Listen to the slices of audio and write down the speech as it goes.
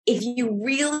if you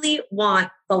really want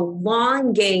the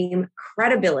long game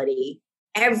credibility,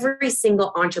 every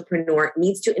single entrepreneur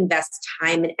needs to invest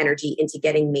time and energy into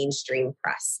getting mainstream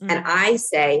press. And I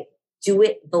say, do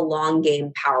it the long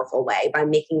game, powerful way by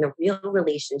making the real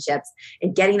relationships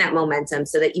and getting that momentum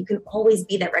so that you can always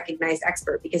be that recognized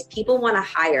expert, because people want to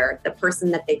hire the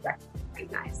person that they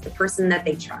recognize, the person that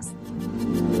they trust.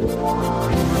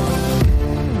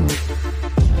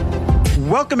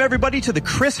 Welcome, everybody, to the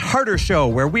Chris Harder Show,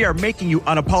 where we are making you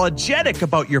unapologetic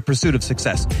about your pursuit of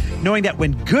success, knowing that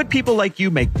when good people like you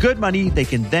make good money, they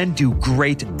can then do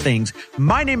great things.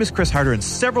 My name is Chris Harder, and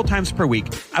several times per week,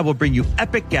 I will bring you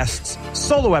epic guests,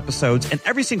 solo episodes, and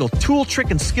every single tool,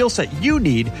 trick, and skill set you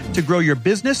need to grow your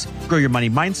business, grow your money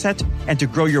mindset, and to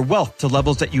grow your wealth to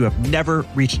levels that you have never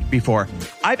reached before.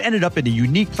 I've ended up in a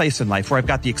unique place in life where I've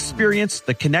got the experience,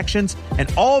 the connections, and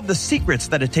all of the secrets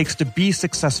that it takes to be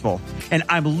successful. And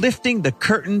I'm lifting the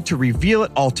curtain to reveal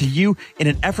it all to you in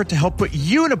an effort to help put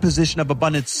you in a position of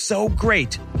abundance so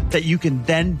great that you can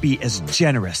then be as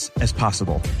generous as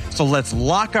possible. So let's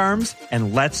lock arms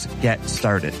and let's get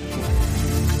started.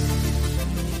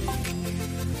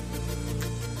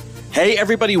 Hey,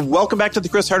 everybody. Welcome back to the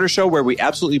Chris Harder Show, where we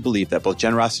absolutely believe that both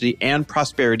generosity and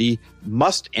prosperity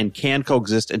must and can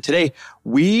coexist. And today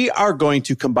we are going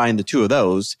to combine the two of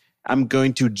those. I'm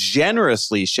going to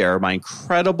generously share my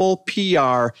incredible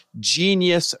PR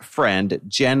genius friend,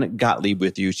 Jen Gottlieb,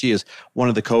 with you. She is one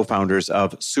of the co-founders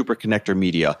of Superconnector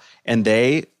Media, and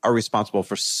they are responsible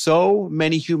for so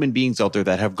many human beings out there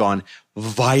that have gone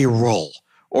viral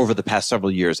over the past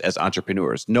several years as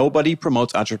entrepreneurs. Nobody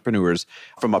promotes entrepreneurs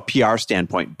from a PR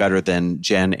standpoint better than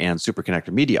Jen and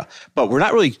Superconnector Media. But we're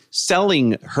not really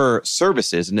selling her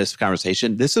services in this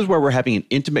conversation. This is where we're having an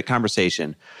intimate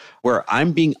conversation where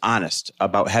I'm being honest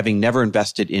about having never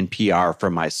invested in PR for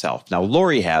myself. Now,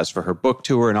 Lori has for her book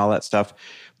tour and all that stuff,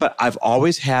 but I've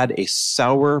always had a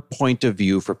sour point of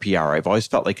view for PR. I've always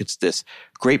felt like it's this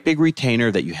great big retainer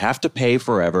that you have to pay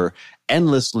forever,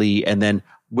 endlessly, and then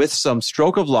with some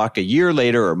stroke of luck, a year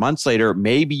later or months later,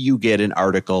 maybe you get an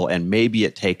article and maybe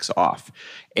it takes off.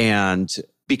 And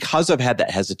because I've had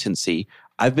that hesitancy,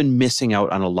 I've been missing out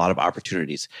on a lot of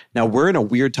opportunities. Now, we're in a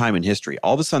weird time in history.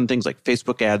 All of a sudden, things like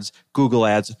Facebook ads, Google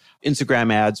ads,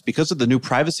 Instagram ads, because of the new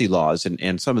privacy laws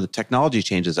and some of the technology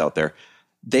changes out there,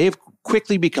 they've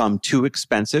quickly become too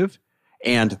expensive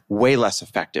and way less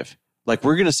effective. Like,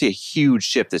 we're going to see a huge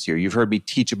shift this year. You've heard me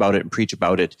teach about it and preach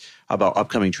about it, about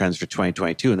upcoming trends for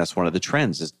 2022. And that's one of the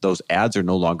trends is those ads are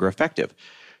no longer effective.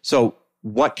 So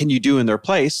what can you do in their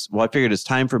place? Well, I figured it's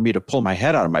time for me to pull my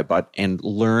head out of my butt and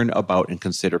learn about and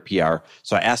consider PR.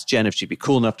 So I asked Jen if she'd be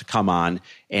cool enough to come on.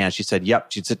 And she said,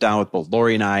 yep, she'd sit down with both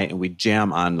Lori and I, and we'd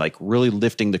jam on like really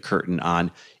lifting the curtain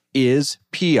on, is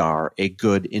PR a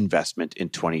good investment in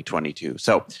 2022?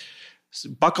 So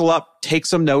buckle up, take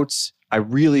some notes. I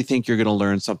really think you're going to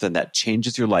learn something that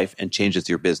changes your life and changes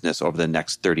your business over the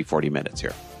next 30, 40 minutes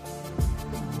here.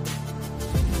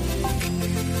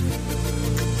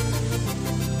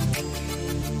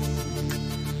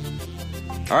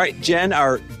 All right, Jen,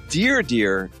 our dear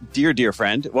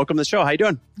friend. Welcome to the show. How you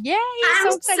doing? Yay.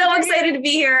 I'm so excited to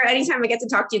be here. Anytime I get to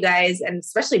talk to you guys, and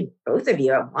especially both of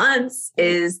you at once,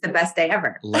 is the best day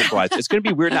ever. Likewise. It's going to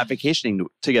be weird not vacationing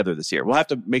together this year. We'll have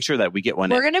to make sure that we get one.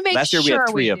 We're going to make Last year sure we had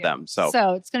three of them. So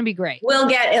it's going to be great. We'll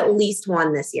get at least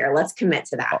one this year. Let's commit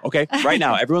to that. Okay. Right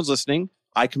now, everyone's listening.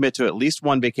 I commit to at least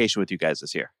one vacation with you guys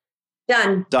this year.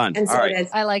 Done. And so it is.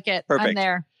 I like it. Perfect. I'm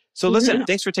there. So listen,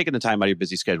 thanks for taking the time out of your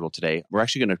busy schedule today. We're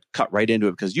actually going to cut right into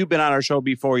it because you've been on our show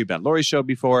before. You've been on Lori's show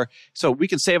before. So we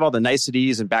can save all the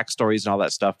niceties and backstories and all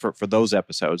that stuff for those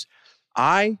episodes.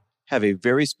 I have a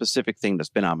very specific thing that's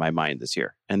been on my mind this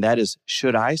year. And that is,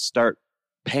 should I start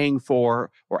paying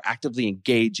for or actively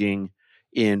engaging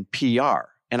in PR?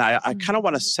 And I kind of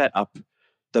want to set up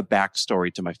the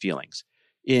backstory to my feelings.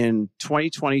 In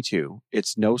 2022,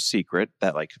 it's no secret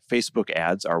that like Facebook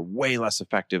ads are way less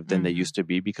effective than they used to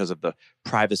be because of the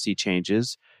privacy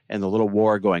changes and the little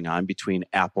war going on between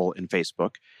Apple and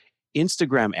Facebook.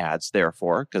 Instagram ads,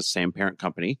 therefore, because same parent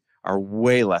company, are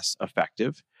way less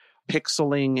effective.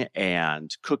 Pixeling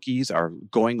and cookies are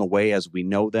going away as we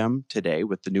know them today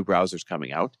with the new browsers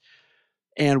coming out.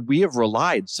 And we have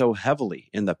relied so heavily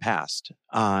in the past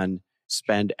on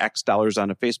spend X dollars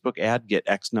on a Facebook ad, get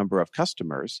X number of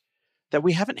customers, that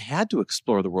we haven't had to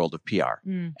explore the world of PR.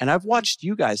 And I've watched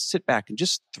you guys sit back and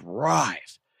just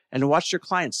thrive, and watched your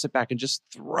clients sit back and just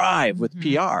thrive with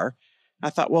PR. I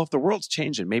thought, well, if the world's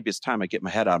changing, maybe it's time I get my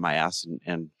head out of my ass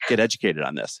and get educated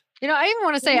on this. You know, I even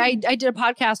want to say I did a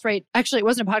podcast, right? Actually, it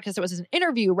wasn't a podcast. It was an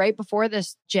interview right before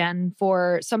this, Jen,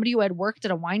 for somebody who had worked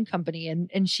at a wine company.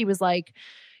 And she was like,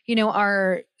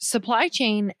 our supply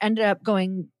chain ended up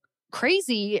going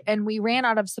crazy and we ran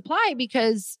out of supply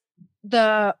because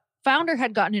the founder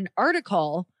had gotten an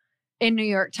article in New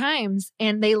York Times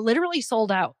and they literally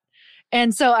sold out.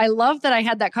 And so I love that I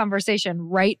had that conversation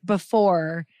right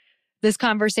before this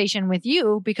conversation with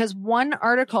you, because one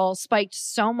article spiked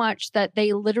so much that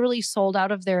they literally sold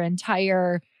out of their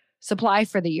entire supply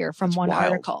for the year from That's one wild.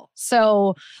 article.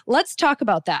 So let's talk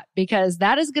about that, because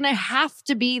that is going to have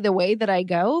to be the way that I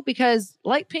go, because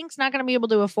Light Pink's not going to be able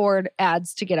to afford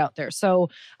ads to get out there. So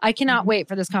I cannot wait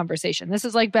for this conversation. This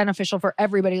is like beneficial for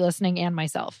everybody listening and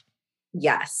myself.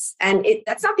 Yes. And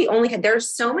that's not the only,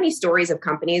 there's so many stories of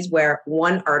companies where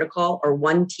one article or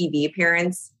one TV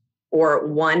appearance or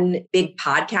one big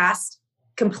podcast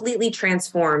completely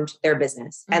transformed their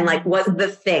business and like was the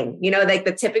thing, like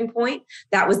the tipping point.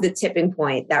 That was the tipping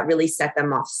point that really set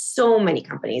them off. So many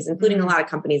companies, including a lot of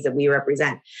companies that we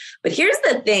represent. But here's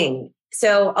the thing.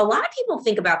 So a lot of people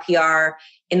think about PR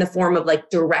in the form of like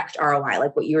direct ROI,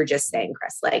 like what you were just saying,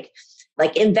 Chris, like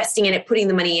investing in it, putting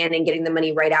the money in and getting the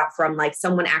money right out from like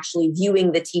someone actually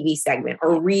viewing the TV segment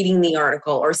or reading the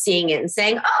article or seeing it and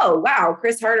saying, oh, wow,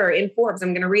 Chris Harder in Forbes.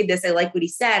 I'm going to read this. I like what he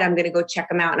said. I'm going to go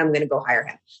check him out and I'm going to go hire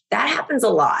him. That happens a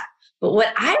lot. But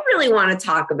what I really want to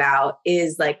talk about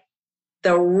is like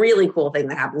the really cool thing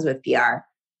that happens with PR,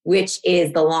 which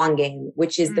is the long game,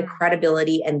 which is the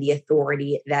credibility and the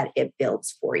authority that it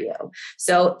builds for you.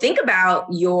 So think about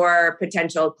your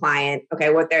potential client.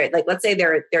 Okay, what they're like, let's say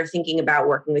they're thinking about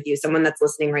working with you, someone that's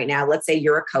listening right now. Let's say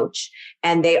you're a coach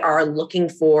and they are looking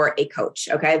for a coach.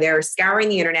 Okay, they're scouring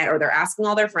the internet or they're asking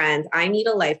all their friends, I need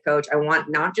a life coach. I want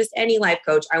not just any life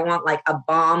coach. I want like a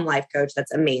bomb life coach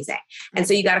that's amazing. And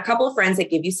so you got a couple of friends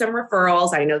that give you some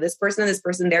referrals. I know this person and this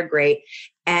person, they're great.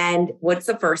 And what's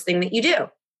the first thing that you do?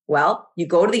 Well, you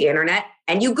go to the internet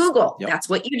and you Google. Yep. That's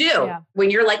what you do. Yeah. When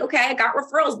you're like, okay, I got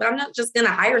referrals, but I'm not just going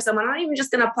to hire someone. I'm not even just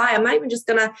going to apply. I'm not even just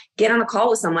going to get on a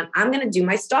call with someone. I'm going to do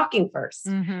my stalking first.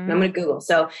 And I'm going to Google.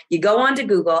 So you go on to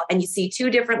Google and you see two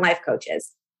different life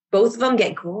coaches. Both of them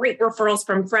get great referrals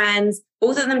from friends.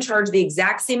 Both of them charge the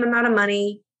exact same amount of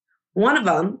money. One of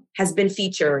them has been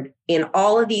featured in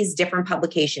all of these different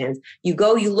publications. You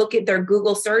go, you look at their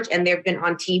Google search and they've been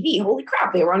on TV. Holy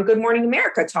crap, they were on Good Morning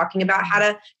America talking about how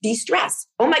to de-stress.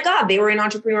 Oh my God, they were in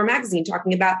Entrepreneur Magazine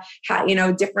talking about how,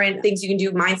 different things you can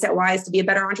do mindset-wise to be a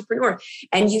better entrepreneur.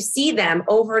 And you see them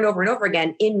over and over and over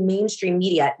again in mainstream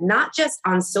media, not just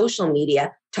on social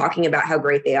media, talking about how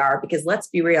great they are. Because let's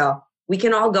be real, we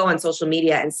can all go on social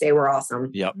media and say we're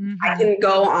awesome. Yep. I can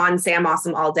go on say I'm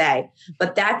awesome all day,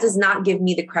 but that does not give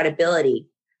me the credibility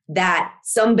that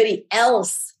somebody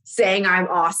else saying I'm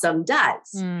awesome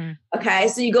does. Okay.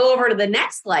 So you go over to the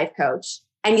next life coach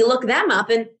and you look them up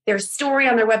and their story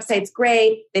on their website's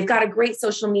great. They've got a great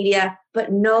social media,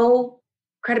 but no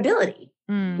credibility.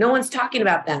 No one's talking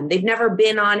about them. They've never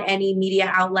been on any media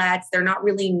outlets. They're not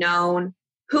really known.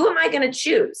 Who am I going to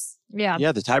choose? Yeah.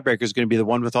 Yeah. The tiebreaker is going to be the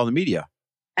one with all the media.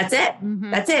 That's it.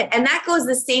 That's it. And that goes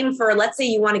the same for, let's say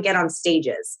you want to get on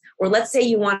stages, or let's say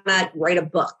you want to write a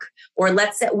book, or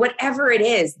let's say whatever it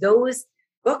is, those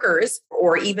bookers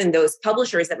or even those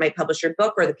publishers that might publish your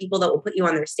book or the people that will put you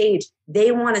on their stage,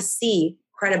 they want to see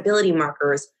credibility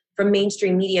markers from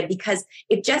mainstream media because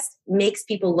it just makes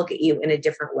people look at you in a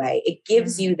different way. It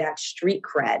gives you that street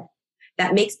cred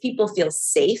that makes people feel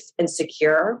safe and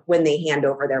secure when they hand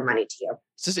over their money to you.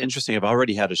 This is interesting. I've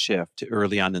already had a shift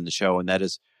early on in the show, and that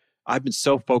is I've been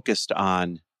so focused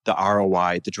on the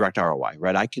ROI, the direct ROI,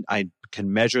 right? I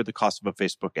can measure the cost of a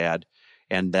Facebook ad,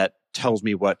 and that tells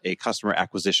me what a customer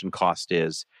acquisition cost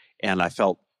is. And I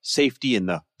felt safety in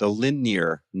the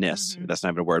linearness, that's not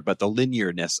even a word, but the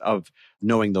linearness of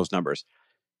knowing those numbers.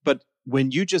 But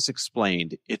when you just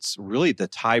explained, it's really the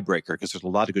tiebreaker because there's a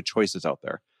lot of good choices out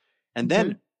there. And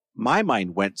then my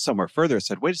mind went somewhere further and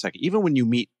said, wait a second, even when you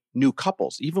meet new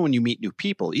couples, even when you meet new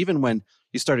people, even when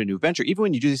you start a new venture, even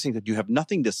when you do these things that you have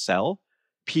nothing to sell,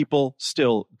 people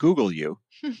still Google you.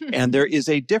 And there is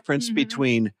a difference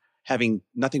between having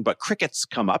nothing but crickets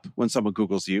come up when someone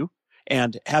Googles you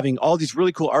and having all these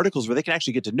really cool articles where they can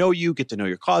actually get to know you, get to know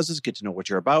your causes, get to know what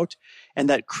you're about. And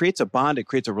that creates a bond. It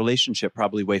creates a relationship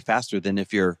probably way faster than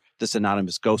if you're this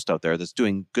anonymous ghost out there that's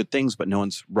doing good things, but no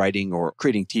one's writing or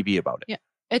creating TV about it. Yeah.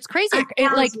 It's crazy.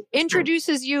 It like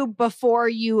introduces you before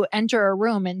you enter a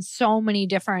room in so many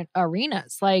different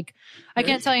arenas. Like I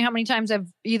can't tell you how many times I've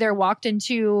either walked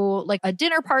into like a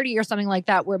dinner party or something like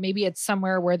that, where maybe it's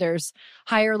somewhere where there's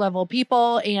higher level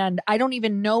people and I don't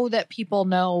even know that people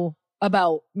know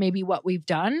about maybe what we've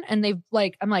done. And they've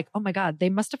like, I'm like, oh my God, they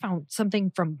must have found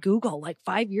something from Google like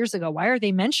 5 years ago. Why are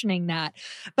they mentioning that?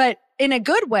 But in a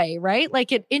good way, right?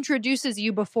 Like it introduces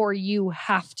you before you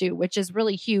have to, which is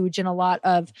really huge in a lot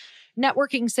of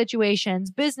networking situations,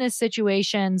 business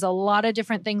situations, a lot of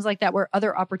different things like that, where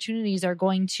other opportunities are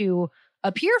going to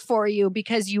appear for you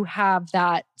because you have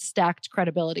that stacked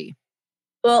credibility.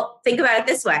 Well, think about it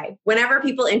this way. Whenever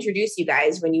people introduce you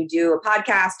guys, when you do a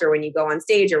podcast or when you go on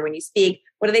stage or when you speak,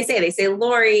 what do they say? They say,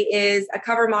 Lori is a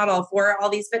cover model for all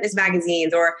these fitness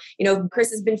magazines, or, Chris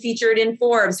has been featured in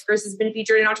Forbes. Chris has been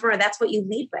featured in Entrepreneur. That's what you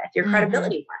lead with, your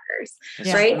credibility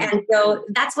markers, right? And so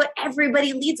that's what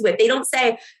everybody leads with. They don't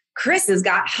say, Chris has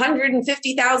got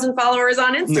 150,000 followers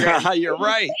on Instagram. You're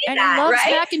right. And he loves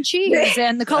mac and cheese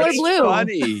and the color blue.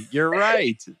 Funny. You're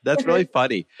right. That's really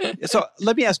funny. So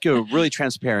let me ask you a really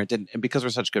transparent, and because we're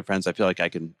such good friends, I feel like I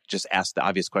can just ask the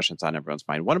obvious questions on everyone's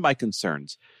mind. One of my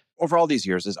concerns over all these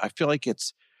years is I feel like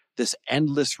it's this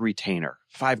endless retainer,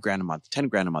 $5,000 a month,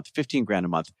 $10,000 a month, $15,000 a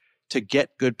month to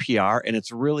get good PR. And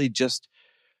it's really just,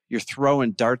 you're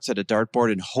throwing darts at a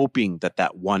dartboard and hoping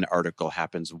that one article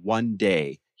happens one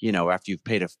day, after you've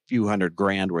paid a few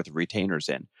 $100,000 worth of retainers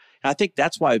in. And I think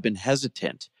that's why I've been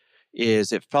hesitant,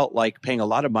 is it felt like paying a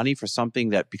lot of money for something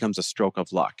that becomes a stroke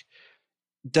of luck.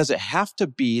 Does it have to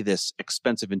be this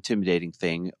expensive, intimidating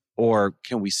thing, or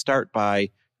can we start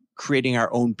by creating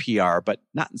our own PR, but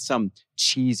not in some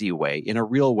cheesy way, in a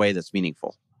real way that's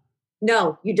meaningful?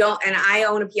 No, you don't. And I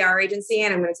own a PR agency,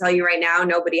 and I'm going to tell you right now,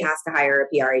 nobody has to hire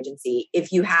a PR agency.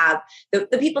 If you have the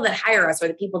people that hire us are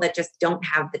the people that just don't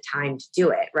have the time to do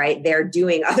it, right? They're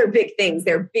doing other big things.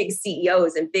 They're big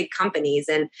CEOs and big companies,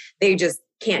 and they just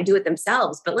can't do it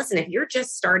themselves. But listen, if you're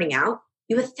just starting out,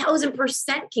 you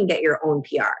 1,000% can get your own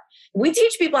PR. We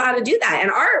teach people how to do that.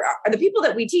 And the people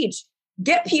that we teach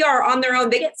get PR on their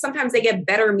own. Sometimes they get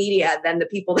better media than the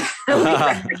people that we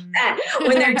represent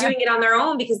when they're doing it on their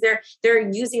own, because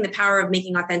they're using the power of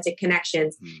making authentic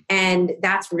connections. And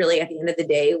that's really, at the end of the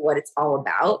day, what it's all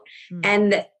about.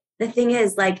 And the thing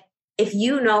is, like, if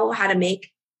you know how to make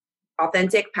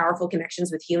authentic, powerful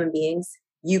connections with human beings,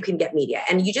 you can get media.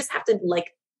 And you just have to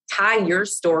tie your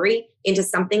story into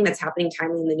something that's happening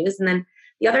timely in the news. And then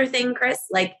the other thing, Chris,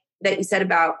 that you said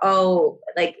about,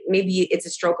 maybe it's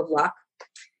a stroke of luck.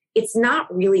 It's not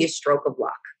really a stroke of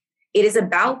luck. It is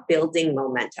about building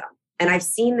momentum. And I've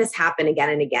seen this happen again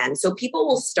and again. So people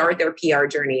will start their PR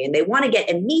journey and they want to get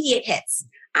immediate hits.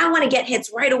 I want to get hits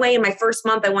right away in my first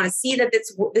month. I want to see that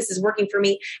this is working for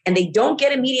me. And they don't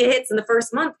get immediate hits in the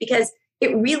first month because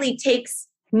it really takes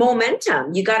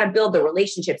momentum. You got to build the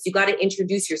relationships. You got to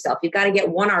introduce yourself. You got to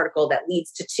get one article that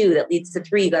leads to 2, that leads to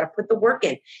 3. You got to put the work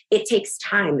in. It takes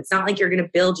time. It's not like you're going to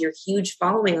build your huge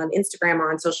following on Instagram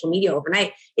or on social media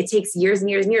overnight. It takes years and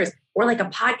years and years. Or like a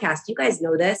podcast. You guys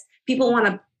know this. People want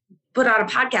to put out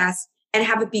a podcast and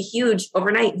have it be huge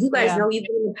overnight. You guys know you've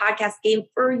been in the podcast game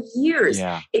for years.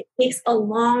 Yeah. It takes a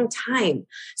long time.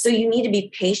 So you need to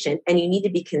be patient and you need to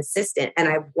be consistent. And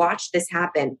I've watched this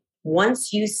happen.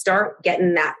 Once you start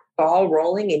getting that ball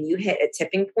rolling and you hit a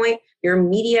tipping point, your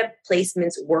media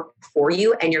placements work for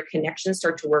you and your connections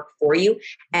start to work for you.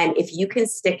 And if you can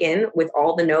stick in with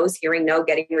all the no's, hearing no,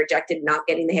 getting rejected, not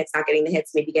getting the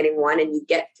hits, maybe getting one, and you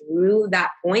get through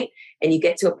that point and you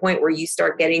get to a point where you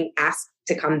start getting asked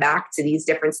to come back to these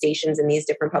different stations and these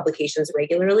different publications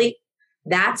regularly,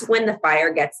 that's when the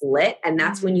fire gets lit. And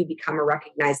that's when you become a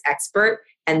recognized expert.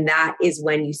 And that is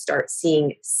when you start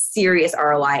seeing serious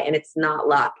ROI. And it's not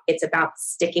luck. It's about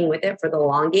sticking with it for the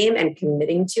long game and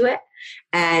committing to it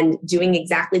and doing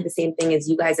exactly the same thing as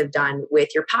you guys have done with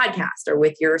your podcast or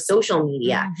with your social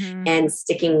media, and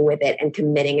sticking with it and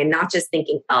committing, and not just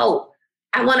thinking, oh,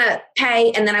 I want to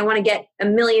pay and then I want to get a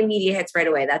million media hits right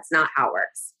away. That's not how it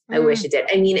works. I wish it did.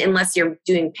 I mean, unless you're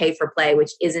doing pay for play,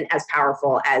 which isn't as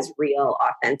powerful as real,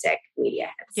 authentic media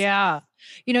hits. Yeah.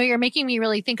 You're making me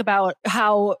really think about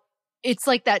how it's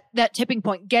like that tipping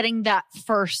point, getting that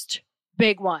first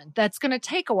big one. That's going to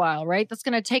take a while, right? That's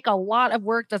going to take a lot of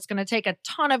work. That's going to take a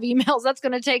ton of emails. That's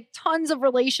going to take tons of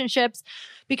relationships,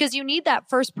 because you need that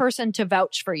first person to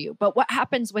vouch for you. But what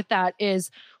happens with that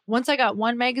is, once I got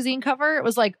one magazine cover, it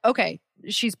was like, okay,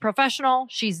 she's professional.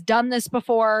 She's done this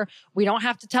before. We don't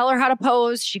have to tell her how to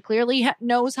pose. She clearly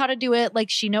knows how to do it. Like,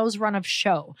 she knows run of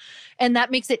show. And that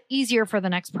makes it easier for the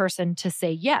next person to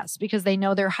say yes, because they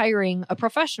know they're hiring a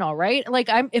professional, right? Like,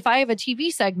 if I have a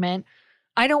TV segment,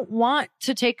 I don't want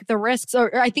to take the risks.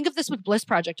 Or I think of this with Bliss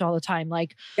Project all the time.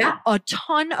 Like, a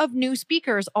ton of new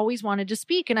speakers always wanted to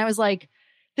speak. And I was like,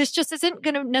 this just isn't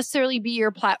going to necessarily be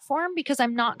your platform, because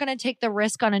I'm not going to take the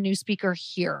risk on a new speaker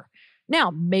here. Now,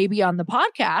 maybe on the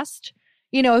podcast,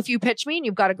 if you pitch me and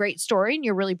you've got a great story and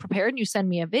you're really prepared and you send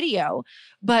me a video,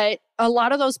 but a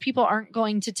lot of those people aren't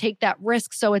going to take that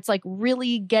risk. So it's like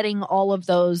really getting all of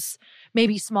those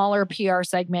maybe smaller PR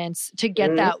segments to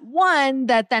get that one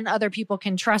that then other people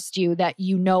can trust you, that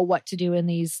you know what to do in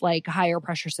these like higher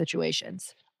pressure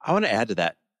situations. I want to add to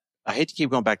that. I hate to keep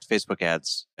going back to Facebook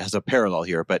ads as a parallel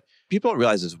here, but people don't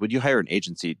realize is when you hire an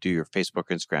agency to do your Facebook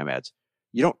or Instagram ads,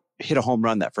 you don't hit a home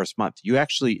run that first month.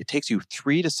 It takes you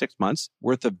 3 to 6 months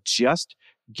worth of just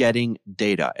getting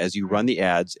data as you run the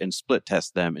ads and split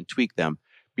test them and tweak them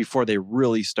before they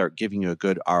really start giving you a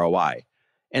good ROI.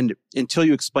 And until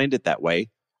you explained it that way,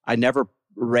 I never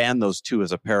ran those two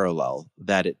as a parallel,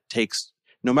 that it takes,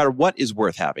 no matter what is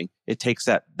worth having, it takes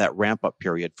that ramp up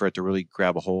period for it to really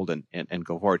grab a hold and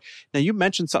go forward. Now, you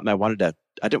mentioned something I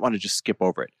didn't want to just skip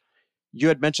over it. You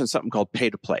had mentioned something called pay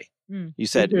to play. You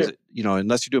said,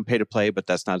 unless you're doing pay to play, but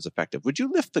that's not as effective. Would you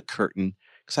lift the curtain?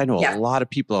 Because I know a lot of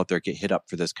people out there get hit up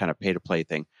for this kind of pay to play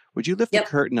thing. Would you lift the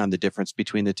curtain on the difference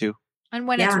between the two? And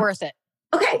when it's worth it.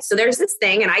 Okay, so there's this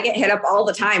thing, and I get hit up all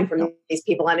the time from these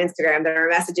people on Instagram that are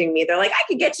messaging me. They're like, I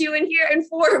could get you in here in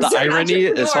Forbes. The irony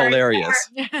is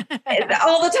hilarious.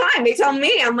 All the time. They tell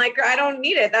me, I'm like, I don't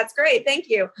need it. That's great. Thank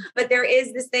you. But there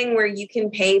is this thing where you can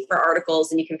pay for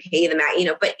articles and you can pay them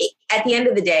at, but at the end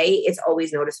of the day, it's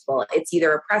always noticeable. It's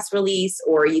either a press release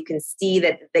or you can see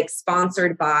that like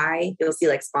sponsored by, you'll see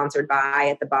like sponsored by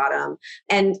at the bottom.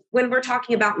 And when we're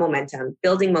talking about momentum,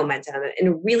 building momentum,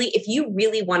 and really, if you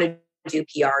really want to do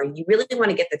PR, you really want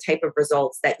to get the type of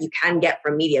results that you can get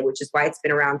from media, which is why it's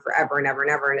been around forever and ever and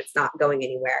ever, and it's not going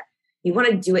anywhere. You want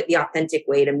to do it the authentic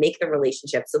way to make the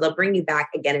relationship so they'll bring you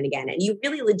back again and again. And you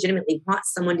really legitimately want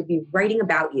someone to be writing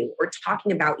about you or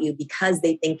talking about you because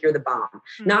they think you're the bomb,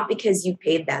 not because you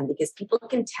paid them, because people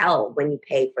can tell when you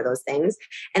pay for those things.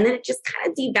 And then it just kind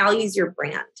of devalues your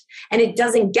brand and it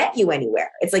doesn't get you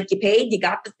anywhere. It's like you paid, you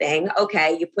got the thing.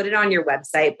 Okay, you put it on your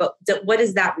website, but what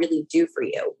does that really do for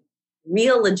you?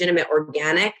 Real, legitimate,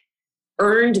 organic,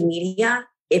 earned media,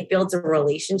 it builds a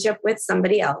relationship with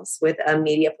somebody else, with a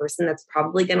media person that's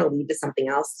probably going to lead to something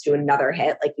else, to another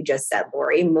hit, like you just said,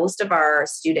 Lori. Most of our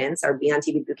students, our Beyond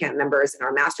TV Bootcamp members and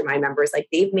our mastermind members, like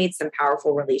they've made some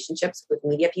powerful relationships with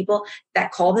media people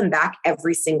that call them back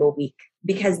every single week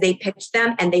because they pitched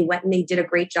them and they went and they did a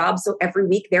great job. So every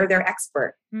week they're their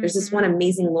expert. There's this one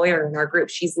amazing lawyer in our group.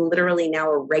 She's literally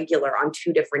now a regular on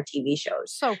 2 different TV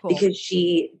shows. So cool. Because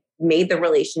she made the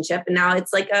relationship and now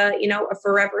it's like a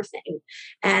forever thing.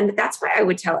 And that's why I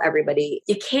would tell everybody,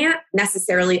 you can't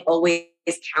necessarily always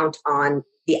count on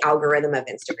the algorithm of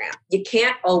Instagram. You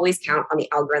can't always count on the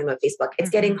algorithm of Facebook. It's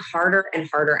getting harder and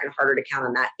harder and harder to count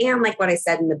on that. And like what I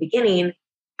said in the beginning,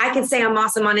 I can say I'm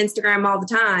awesome on Instagram all the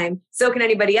time. So can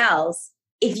anybody else.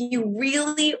 If you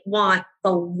really want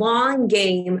the long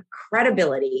game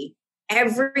credibility,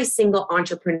 every single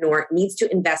entrepreneur needs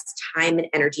to invest time and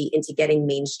energy into getting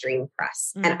mainstream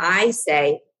press. And I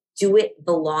say, do it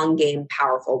the long game,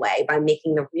 powerful way by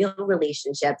making the real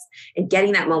relationships and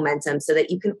getting that momentum so that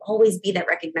you can always be that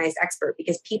recognized expert,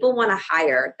 because people want to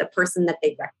hire the person that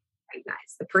they recognize,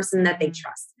 the person that they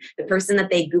trust, the person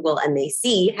that they Google and they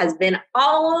see has been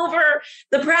all over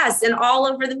the press and all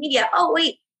over the media. Oh,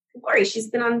 wait. Lori, she's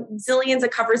been on zillions of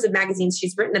covers of magazines.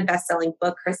 She's written a best-selling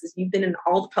book. Chris, you've been in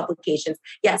all the publications.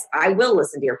 Yes, I will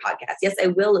listen to your podcast. Yes, I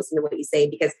will listen to what you say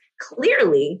because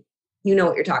clearly you know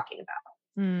what you're talking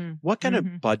about. What kind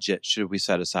of budget should we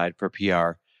set aside for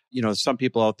PR? Some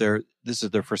people out there, this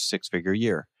is their first 6-figure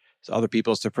year. So other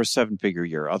people, it's their first 7-figure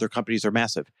year. Other companies are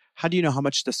massive. How do you know how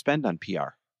much to spend on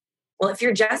PR? Well, if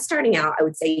you're just starting out, I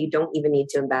would say you don't even need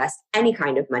to invest any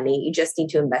kind of money. You just need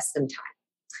to invest some time.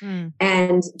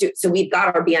 And so we've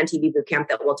got our Beyond TV Bootcamp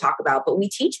that we'll talk about, but we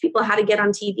teach people how to get on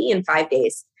TV in 5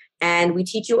 days. And we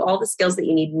teach you all the skills that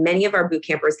you need. Many of our boot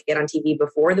campers get on TV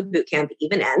before the boot camp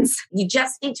even ends. You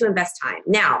just need to invest time.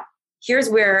 Now, here's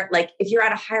where, like, if you're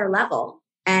at a higher level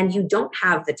and you don't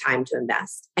have the time to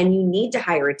invest and you need to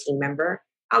hire a team member,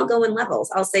 I'll go in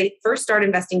levels. I'll say, first start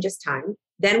investing just time.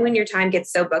 Then when your time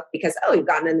gets so booked because, you've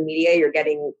gotten in the media, you're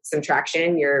getting some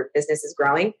traction, your business is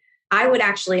growing, I would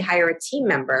actually hire a team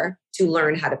member to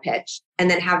learn how to pitch and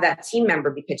then have that team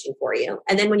member be pitching for you.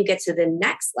 And then when you get to the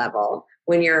next level,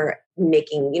 when you're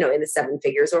making, in the 7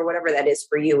 figures or whatever that is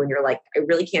for you, and you're like, I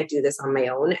really can't do this on my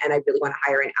own and I really want to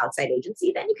hire an outside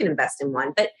agency, then you can invest in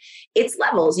one. But it's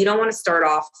levels. You don't want to start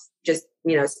off just,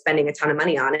 spending a ton of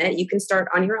money on it. You can start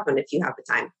on your own if you have the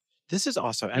time. This is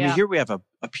awesome. I mean, here we have a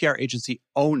PR agency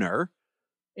owner,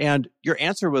 and your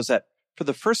answer was that for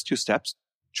the first 2 steps,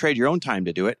 trade your own time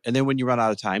to do it. And then when you run out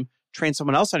of time, train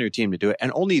someone else on your team to do it.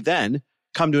 And only then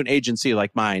come to an agency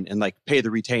like mine and like pay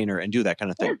the retainer and do that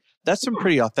kind of thing. That's some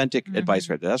pretty authentic advice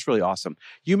right there. That's really awesome.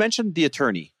 You mentioned the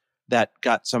attorney that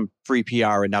got some free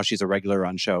PR and now she's a regular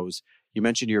on shows. You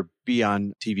mentioned your Be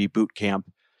on TV boot camp.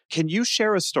 Can you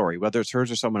share a story, whether it's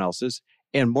hers or someone else's,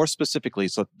 and more specifically,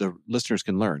 so the listeners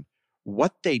can learn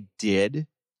what they did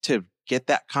to get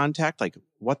that contact, like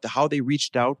how they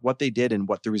reached out, what they did, and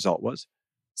what the result was?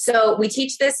 So we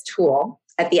teach this tool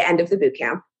at the end of the boot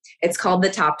camp. It's called the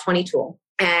Top 20 tool.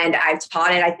 And I've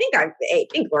taught it. I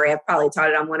think Lori, I've probably taught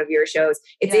it on one of your shows.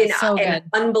 It's an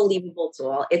unbelievable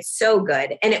tool. It's so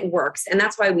good and it works. And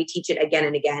that's why we teach it again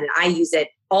and again. And I use it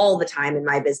all the time in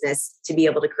my business to be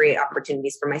able to create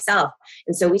opportunities for myself.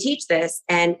 And so we teach this,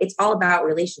 and it's all about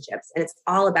relationships, and it's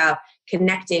all about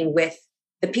connecting with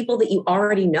the people that you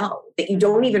already know, that you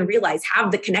don't even realize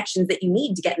have the connections that you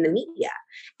need to get in the media.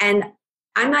 And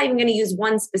I'm not even going to use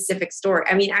one specific story.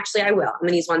 I mean, actually, I will. I'm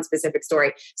going to use one specific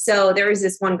story. So there was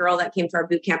this one girl that came to our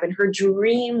boot camp, and her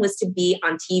dream was to be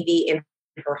on TV in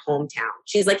her hometown.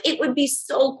 She's like, it would be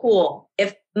so cool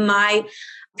if my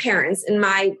parents and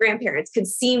my grandparents could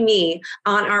see me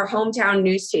on our hometown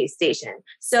news station.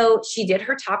 So she did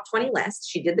her top 20 list.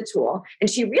 She did the tool, and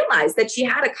she realized that she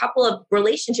had a couple of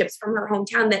relationships from her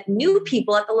hometown that knew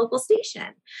people at the local station.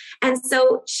 And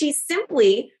so she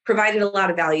simply provided a lot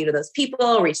of value to those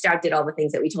people, reached out, did all the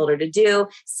things that we told her to do,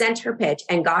 sent her pitch,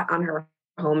 and got on her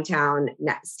hometown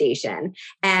net station.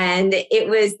 And it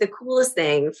was the coolest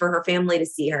thing for her family to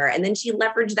see her. And then she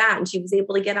leveraged that, and she was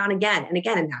able to get on again and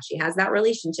again. And now she has that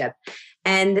relationship.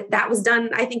 And that was done,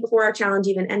 I think, before our challenge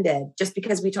even ended, just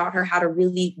because we taught her how to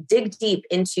really dig deep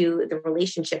into the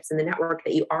relationships and the network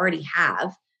that you already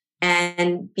have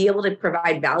and be able to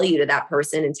provide value to that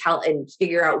person and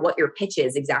figure out what your pitch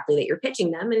is exactly that you're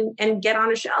pitching them, and get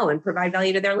on a show and provide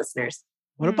value to their listeners.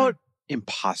 What about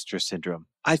imposter syndrome?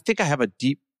 I think I have a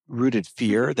deep-rooted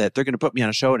fear that they're going to put me on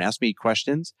a show and ask me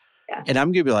questions, and I'm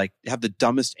going to be like, have the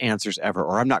dumbest answers ever,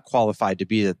 or I'm not qualified to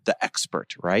be the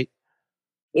expert, right?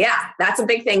 Yeah, that's a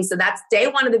big thing. So that's day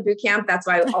one of the boot camp. That's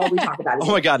why all we talk about is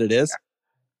oh my God, it is?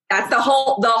 That's the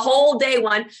whole day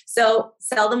one. So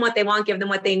sell them what they want, give them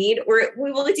what they need.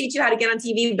 We will teach you how to get on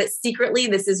TV, but secretly,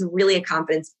 this is really a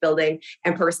confidence building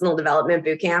and personal development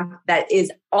boot camp that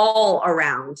is all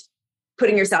around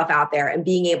putting yourself out there and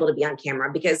being able to be on camera.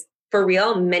 Because for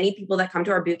real, many people that come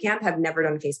to our boot camp have never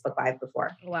done Facebook Live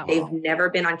before. Wow. They've never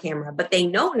been on camera, but they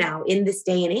know now in this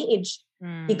day and age,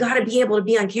 you got to be able to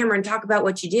be on camera and talk about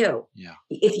what you do. Yeah.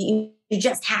 If you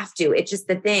just have to, it's just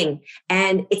the thing.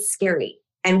 And it's scary.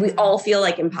 And we all feel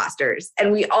like imposters.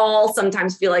 And we all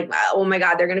sometimes feel like, oh my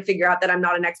God, they're going to figure out that I'm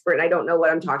not an expert and I don't know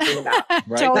what I'm talking about.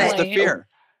 Right? Totally. That's the fear.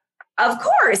 Of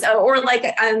course. Or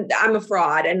like, I'm a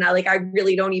fraud and I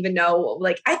really don't even know.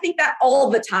 Like, I think that all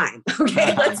the time.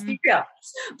 Okay, let's be real.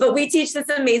 But we teach this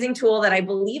amazing tool that I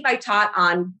believe I taught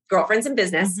on Girlfriends in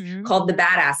Business called the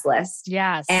Badass List.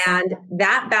 Yes. And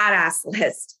that Badass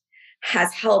List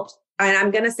has helped, and I'm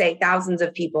going to say thousands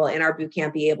of people in our boot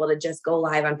camp be able to just go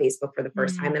live on Facebook for the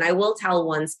first time. And I will tell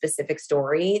one specific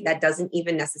story that doesn't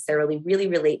even necessarily really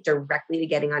relate directly to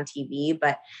getting on TV,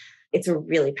 but it's a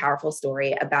really powerful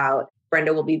story about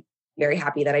Brenda will be very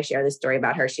happy that I share this story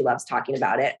about her. She loves talking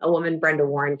about it. A woman, Brenda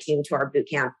Warren, came to our boot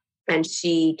camp, and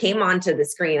she came onto the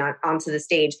screen, onto the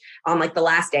stage on like the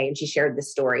last day, and she shared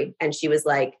this story. And she was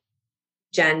like,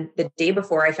 Jen, the day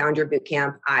before I found your boot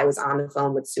camp, I was on the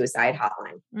phone with suicide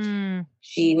hotline.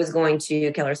 She was going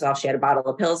to kill herself. She had a bottle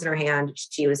of pills in her hand.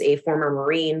 She was a former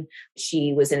Marine.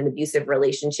 She was in an abusive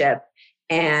relationship,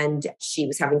 and she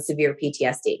was having severe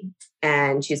PTSD,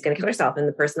 and she was going to kill herself. And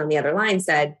the person on the other line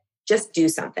said, just do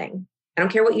something. I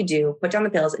don't care what you do. Put down the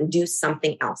pills and do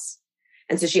something else.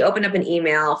 And so she opened up an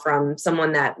email from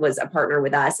someone that was a partner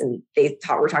with us, and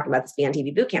we're talking about this Be on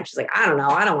TV boot camp. She's like, I don't know.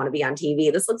 I don't want to be on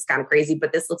TV. This looks kind of crazy,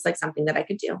 but this looks like something that I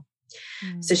could do.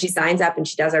 So she signs up and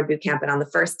she does our boot camp. And on the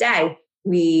first day,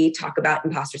 we talk about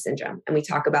imposter syndrome, and we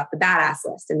talk about the badass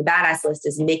list. And the badass list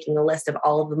is making a list of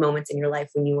all of the moments in your life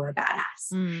when you were a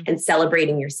badass and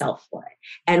celebrating yourself for it.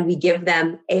 And we give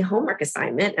them a homework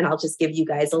assignment. And I'll just give you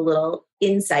guys a little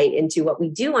insight into what we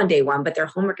do on day one. But their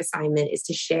homework assignment is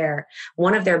to share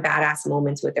one of their badass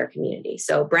moments with their community.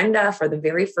 So Brenda, for the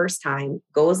very first time,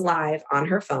 goes live on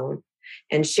her phone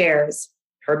and shares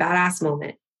her badass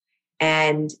moment.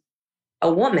 And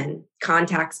a woman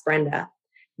contacts Brenda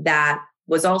that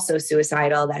was also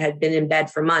suicidal, that had been in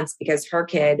bed for months because her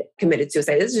kid committed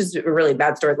suicide. This is just a really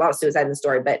bad story. There's a lot of suicide in the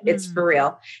story, but it's for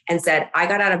real. And said, I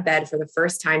got out of bed for the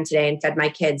first time today and fed my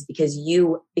kids because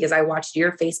I watched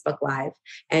your Facebook Live,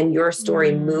 and your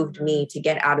story moved me to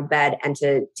get out of bed and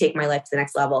to take my life to the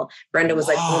next level. Brenda was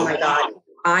like, oh my God,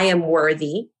 I am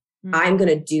worthy I'm going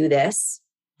to do this.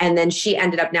 And then she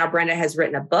ended up, now Brenda has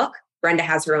written a book. Brenda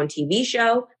has her own TV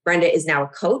show. Brenda is now a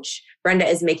coach. Brenda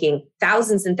is making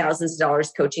thousands and thousands of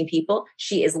dollars coaching people.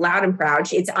 She is loud and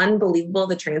proud. It's unbelievable,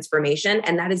 the transformation.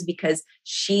 And that is because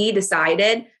she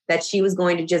decided that she was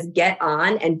going to just get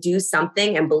on and do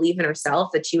something and believe in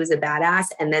herself, that she was a badass.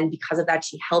 And then because of that,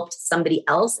 she helped somebody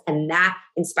else. And that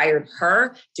inspired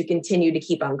her to continue to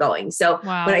keep on going. So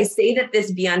when I say that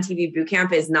this Be on TV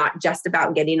bootcamp is not just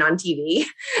about getting on TV,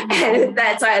 and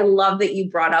that's why I love that you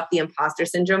brought up the imposter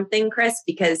syndrome thing, Chris,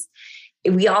 because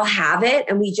we all have it,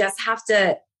 and we just have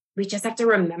to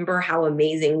remember how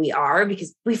amazing we are,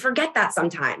 because we forget that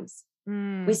sometimes.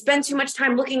 We spend too much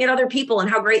time looking at other people and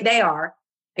how great they are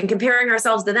and comparing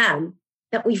ourselves to them,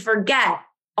 that we forget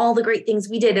all the great things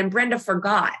we did. And Brenda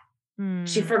forgot.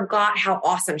 She forgot how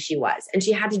awesome she was. And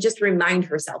she had to just remind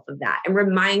herself of that, and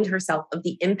remind herself of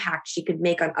the impact she could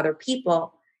make on other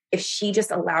people if she just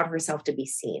allowed herself to be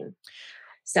seen.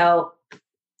 So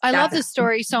I love this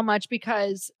story so much,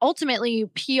 because ultimately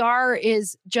PR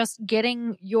is just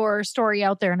getting your story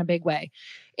out there in a big way.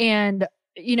 And,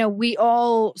 you know, we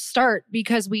all start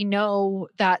because we know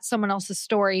that someone else's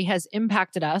story has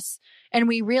impacted us, and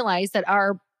we realize that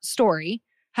our story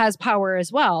has power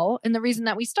as well. And the reason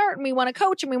that we start and we want to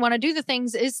coach and we want to do the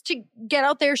things is to get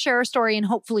out there, share a story, and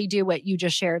hopefully do what you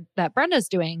just shared that Brenda's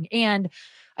doing. And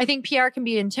I think PR can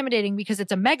be intimidating because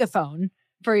it's a megaphone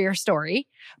for your story,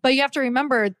 but you have to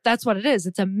remember that's what it is.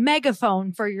 It's a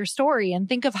megaphone for your story. And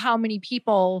think of how many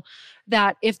people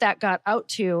that, if that got out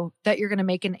to, that you're going to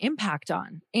make an impact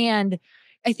on. And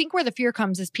I think where the fear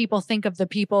comes is people think of the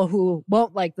people who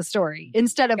won't like the story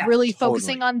instead of really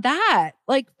focusing on that.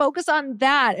 Like, focus on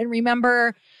that and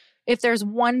remember, if there's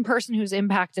one person who's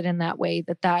impacted in that way,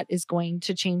 that is going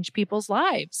to change people's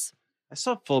lives. I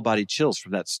saw full body chills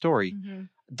from that story.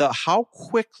 How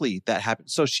quickly that happened.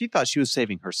 So she thought she was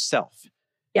saving herself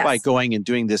by going and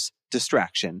doing this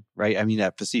distraction, right? I mean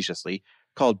that facetiously,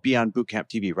 called Be on Bootcamp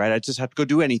TV, right? I just have to go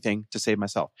do anything to save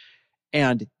myself.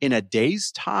 And in a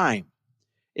day's time,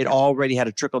 it already had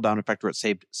a trickle down effect where it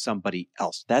saved somebody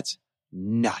else. That's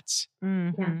nuts.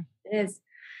 Yeah, it is.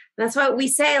 That's what we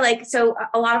say. Like, so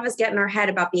a lot of us get in our head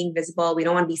about being visible. We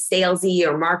don't want to be salesy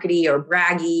or markety or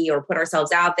braggy or put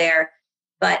ourselves out there.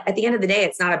 But at the end of the day,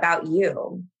 it's not about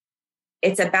you.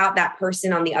 It's about that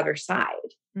person on the other side.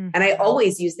 And I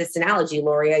always use this analogy,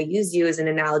 Lori. I use you as an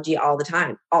analogy all the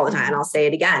time. And I'll say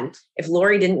it again. If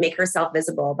Lori didn't make herself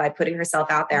visible by putting herself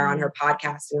out there on her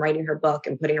podcast and writing her book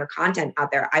and putting her content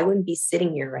out there, I wouldn't be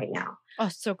sitting here right now. Oh,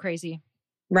 so crazy.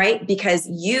 Right? Because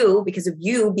of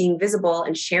you being visible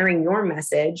and sharing your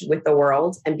message with the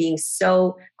world and being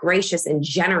so gracious and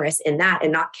generous in that,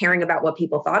 and not caring about what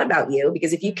people thought about you.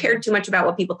 Because if you cared too much about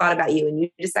what people thought about you and you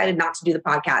decided not to do the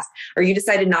podcast, or you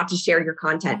decided not to share your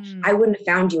content, I wouldn't have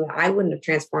found you and I wouldn't have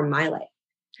transformed my life.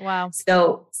 Wow.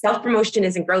 So self-promotion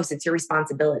isn't gross. It's your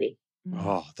responsibility.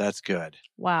 Oh, that's good.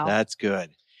 Wow. That's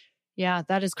good. Yeah,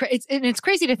 that is crazy. It's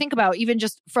crazy to think about, even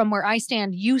just from where I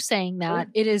stand, you saying that.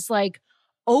 It is like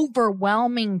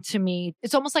overwhelming to me.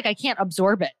 It's almost like I can't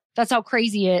absorb it. That's how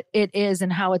crazy it is,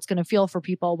 and how it's going to feel for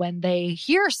people when they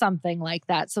hear something like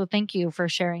that. So thank you for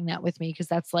sharing that with me, because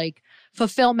that's like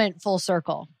fulfillment full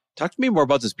circle. Talk to me more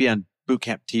about this Be on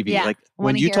Bootcamp TV. Yeah, like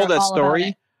when you told that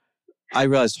story, I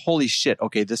realized, holy shit,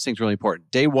 okay, this thing's really important.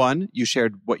 Day 1, you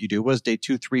shared what you do. What does day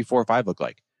 2, 3, 4, 5 look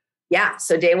like? Yeah.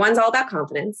 So day 1's all about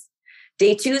confidence.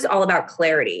 Day 2 is all about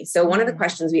clarity. So one of the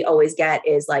questions we always get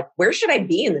is like, where should I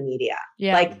be in the media?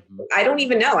 Yeah. Like, I don't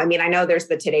even know. I mean, I know there's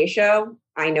the Today Show.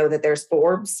 I know that there's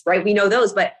Forbes, right? We know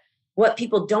those. But what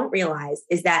people don't realize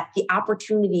is that the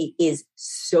opportunity is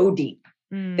so deep.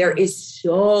 There is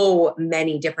so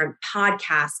many different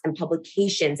podcasts and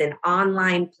publications and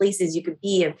online places you could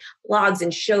be, and blogs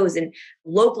and shows and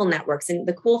local networks. And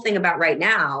the cool thing about right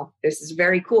now, this is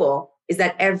very cool, is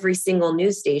that every single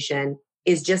news station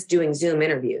is just doing Zoom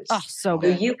interviews. Oh, so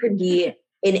good. So you could be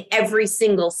in every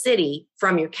single city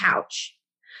from your couch.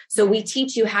 So we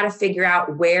teach you how to figure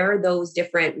out where those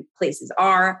different places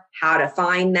are, how to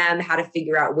find them, how to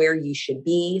figure out where you should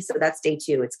be. So that's day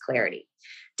 2, it's clarity.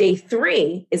 Day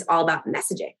 3 is all about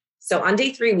messaging. So on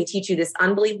day 3, we teach you this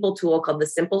unbelievable tool called the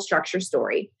Simple Structure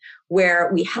Story,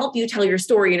 where we help you tell your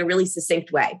story in a really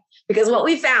succinct way. Because what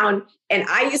we found, and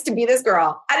I used to be this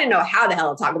girl, I didn't know how the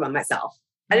hell to talk about myself.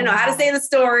 I didn't know how to say the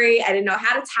story. I didn't know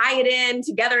how to tie it in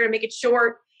together and make it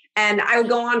short. And I would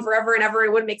go on forever and ever.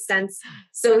 It wouldn't make sense.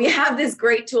 So we have this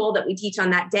great tool that we teach on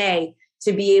that day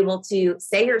to be able to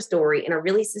say your story in a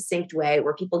really succinct way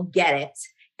where people get it.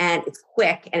 And it's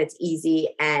quick and it's easy.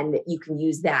 And you can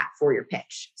use that for your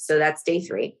pitch. So that's day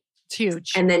 3. It's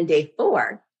huge. And then day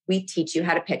 4 we teach you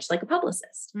how to pitch like a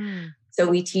publicist. So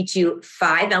we teach you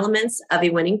 5 elements of a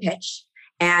winning pitch,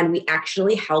 and we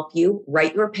actually help you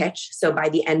write your pitch. So by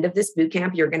the end of this boot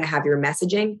camp, you're going to have your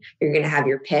messaging, you're going to have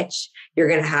your pitch, you're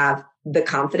going to have the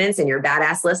confidence and your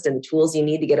badass list and the tools you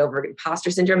need to get over imposter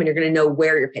syndrome, and you're going to know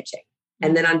where you're pitching.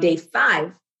 And then on day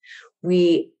 5,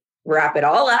 we wrap it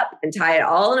all up and tie it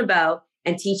all in a bow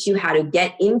and teach you how to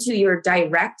get into your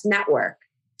direct network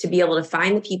to be able to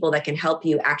find the people that can help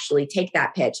you actually take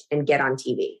that pitch and get on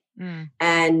TV.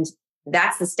 And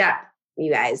that's the step,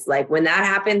 you guys. Like when that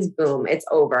happens, boom, it's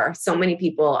over. So many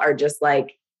people are just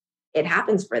like, it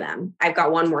happens for them. I've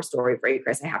got one more story for you,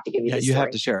 Chris. I have to give you this story. You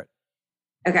have to share it.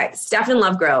 Okay. Stephen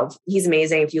Lovegrove. He's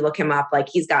amazing. If you look him up, like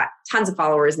he's got tons of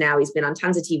followers now. He's been on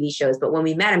tons of TV shows. But when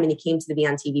we met him and he came to the Be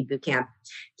on TV boot camp,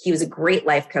 he was a great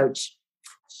life coach.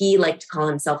 He liked to call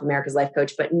himself America's life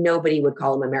coach, but nobody would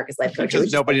call him America's life coach.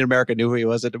 Because nobody in America knew who he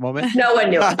was at the moment? No one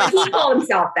knew. He called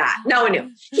himself that. No one knew.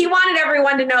 He wanted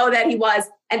everyone to know that he was,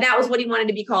 and that was what he wanted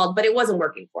to be called, but it wasn't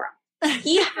working for him.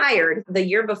 He hired the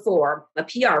year before a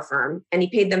PR firm and he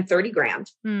paid them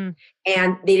 $30,000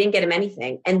 and they didn't get him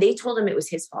anything. And they told him it was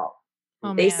his fault.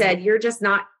 They said, you're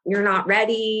not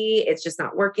ready. It's just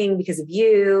not working because of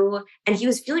you. And he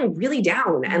was feeling really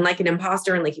down and like an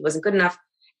imposter and like he wasn't good enough.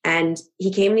 And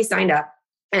he came and he signed up.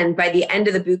 And by the end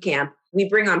of the boot camp, we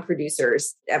bring on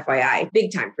producers, FYI,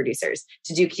 big time producers,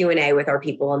 to do Q&A with our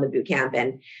people in the boot camp.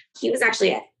 And he was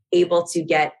actually able to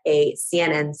get a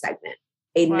CNN segment,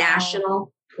 a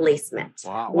national placement,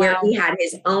 where he had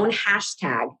his own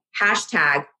hashtag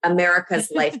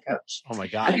America's Life Coach. Oh my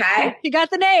God. Okay. You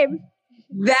got the name.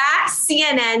 That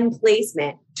CNN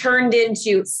placement turned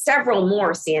into several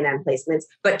more CNN placements,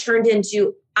 but turned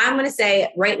into, I'm going to say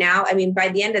right now, I mean, by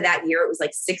the end of that year, it was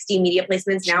like 60 media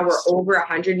placements. Now we're over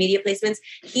 100 media placements.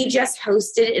 He just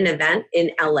hosted an event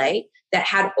in LA that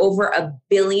had over 1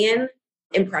 billion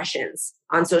impressions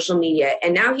on social media.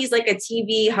 And now he's like a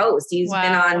TV host. He's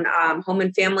been on Home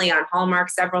and Family on Hallmark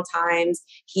several times.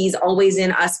 He's always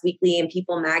in Us Weekly and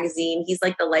People Magazine. He's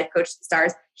like the life coach that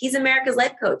stars. He's America's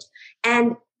life coach.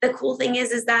 And the cool thing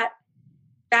is that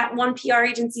one PR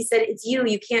agency said, it's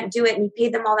you can't do it. And he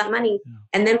paid them all that money.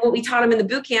 And then what we taught him in the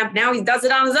boot camp, now he does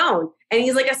it on his own. And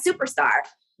he's like a superstar.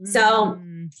 So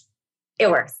it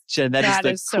works. Jen, that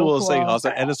is the coolest thing also.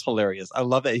 And it's hilarious. I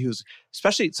love that he was,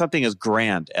 especially something as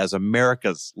grand as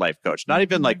America's life coach, not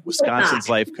even like Wisconsin's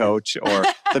life coach or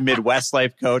the Midwest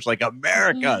life coach, like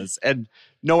America's. And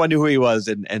no one knew who he was.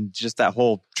 And just that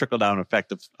whole trickle down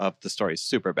effect of the story is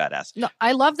super badass. No,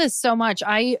 I love this so much.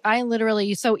 I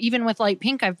literally, so even with Light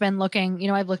Pink, I've been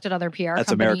looking, I've looked at other PR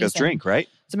That's America's drink, right?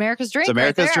 It's America's drink. It's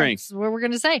America's drink. That's what we're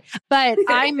going to say. But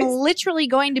I'm literally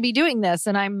going to be doing this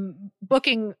and I'm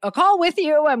booking a call with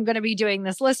you. I'm going to be doing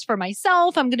this list for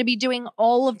myself. I'm going to be doing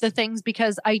all of the things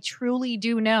because I truly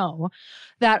do know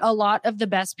that a lot of the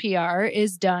best PR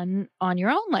is done on your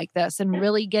own like this and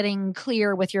really getting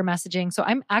clear with your messaging. So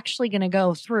I'm actually going to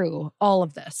go through all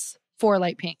of this for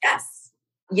Light Pink. Yes.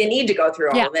 You need to go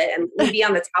through all of it and we'll be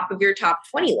on the top of your top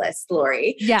 20 list,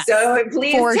 Lori. Yes. So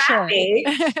please tap me.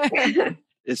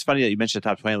 It's funny that you mentioned the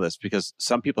top 20 list because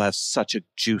some people have such a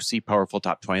juicy, powerful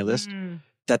top 20 list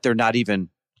that they're not even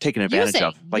taking advantage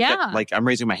of. Like I'm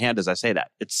raising my hand as I say that.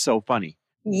 It's so funny.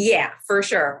 Yeah, for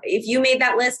sure. If you made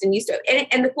that list and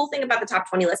and the cool thing about the top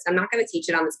 20 list, I'm not going to teach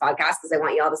it on this podcast because I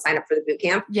want you all to sign up for the boot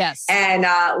camp. Yes. And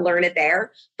learn it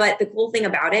there. But the cool thing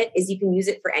about it is you can use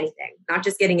it for anything, not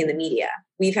just getting in the media.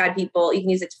 We've had people, you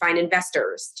can use it to find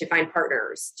investors, to find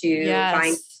partners, to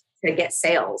get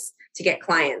sales, to get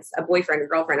clients, a boyfriend, a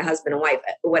girlfriend, a husband, a wife,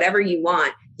 whatever you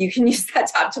want, you can use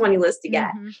that top 20 list to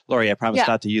get. Lori, I promise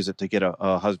not to use it to get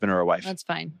a husband or a wife. That's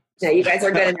fine. No, you guys are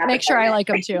good enough. Make sure I like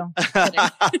them too.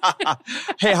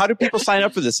 Hey, how do people sign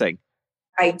up for this thing?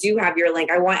 I do have your link.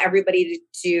 I want everybody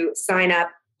to sign up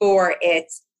for it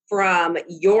from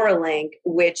your link,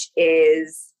 which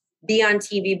is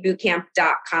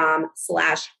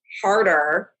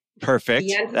beontvbootcamp.com/harder.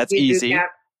 Perfect. That's easy.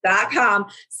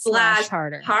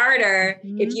 .com/harder.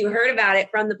 If you heard about it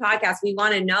from the podcast, we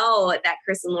want to know that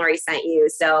Chris and Lori sent you.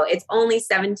 So it's only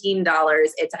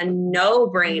 $17. It's a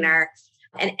no-brainer.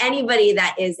 And anybody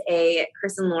that is a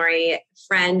Chris and Lori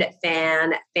friend,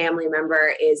 fan, family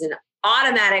member is an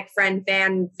automatic friend,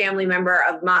 fan, family member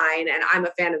of mine. And I'm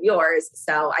a fan of yours.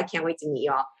 So I can't wait to meet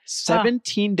y'all.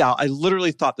 $17. I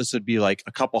literally thought this would be like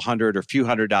a couple hundred or few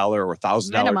 $100 or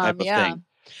 $1,000 type of thing.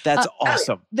 That's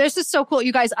awesome. This is so cool.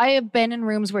 You guys, I have been in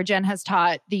rooms where Jen has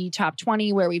taught the top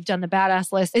 20, where we've done the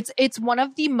badass list. It's one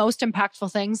of the most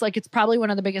impactful things. Like, it's probably one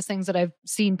of the biggest things that I've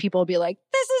seen people be like,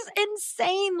 this is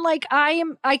insane. Like,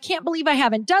 I can't believe I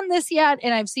haven't done this yet.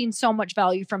 And I've seen so much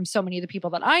value from so many of the people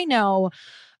that I know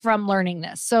from learning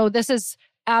this. So this is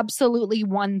absolutely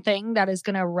one thing that is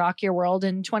going to rock your world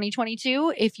in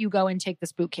 2022 if you go and take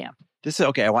this boot camp. This is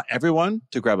okay. I want everyone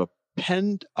to grab a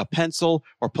pen, a pencil,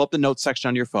 or pull up the notes section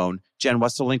on your phone. Jen,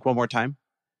 what's the link one more time?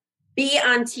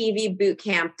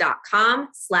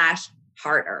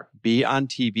 beontvbootcamp.com/harder.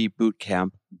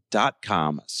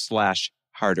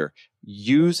 beontvbootcamp.com/harder.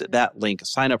 Use that link.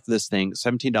 Sign up for this thing.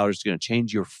 $17 is going to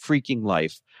change your freaking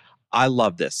life. I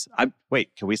love this.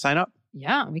 Wait, can we sign up?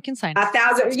 Yeah, we can sign up.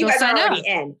 1,000. You guys are already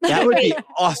in. That would be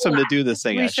awesome to do this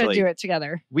thing, we actually. We should do it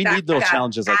together. We need little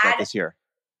challenges like that this year.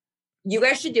 You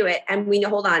guys should do it. And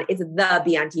hold on. It's the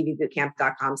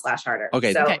beontvbootcamp.com/harder.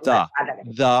 Okay. So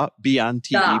the Be On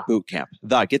TV Bootcamp.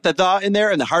 Get the in there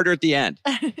and the harder at the end.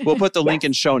 We'll put the link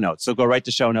in show notes. So go right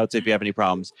to show notes if you have any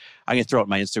problems. I'm going to throw it on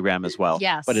my Instagram as well.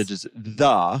 Yes. But it is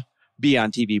the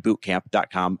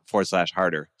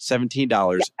beontvbootcamp.com/harder.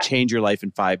 $17. Change your life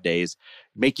in 5 days.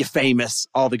 Make you famous.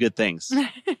 All the good things.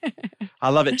 I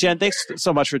love it. Jen, thanks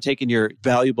so much for taking your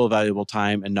valuable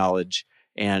time and knowledge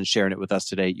and sharing it with us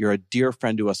today. You're a dear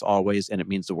friend to us always, and it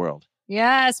means the world.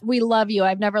 Yes, we love you.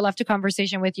 I've never left a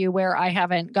conversation with you where I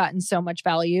haven't gotten so much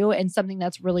value and something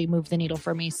that's really moved the needle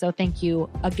for me. So thank you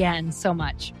again so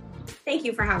much. Thank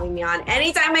you for having me on.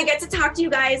 Anytime I get to talk to you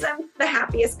guys, I'm the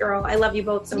happiest girl. I love you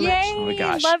both so much. Yay, oh my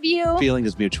gosh. Love you. Feeling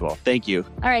is mutual. Thank you.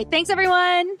 All right. Thanks,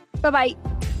 everyone. Bye-bye.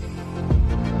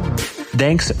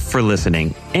 Thanks for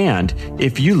listening. And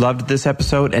if you loved this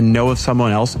episode and know of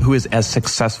someone else who is as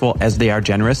successful as they are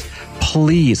generous,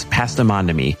 please pass them on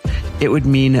to me. It would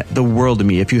mean the world to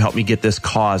me if you help me get this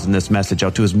cause and this message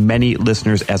out to as many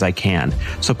listeners as I can.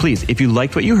 So please, if you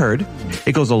liked what you heard,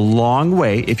 it goes a long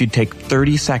way if you take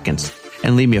 30 seconds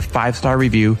and leave me a 5-star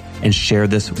review and share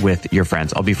this with your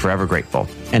friends. I'll be forever grateful.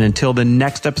 And until the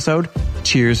next episode,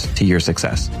 cheers to your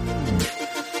success.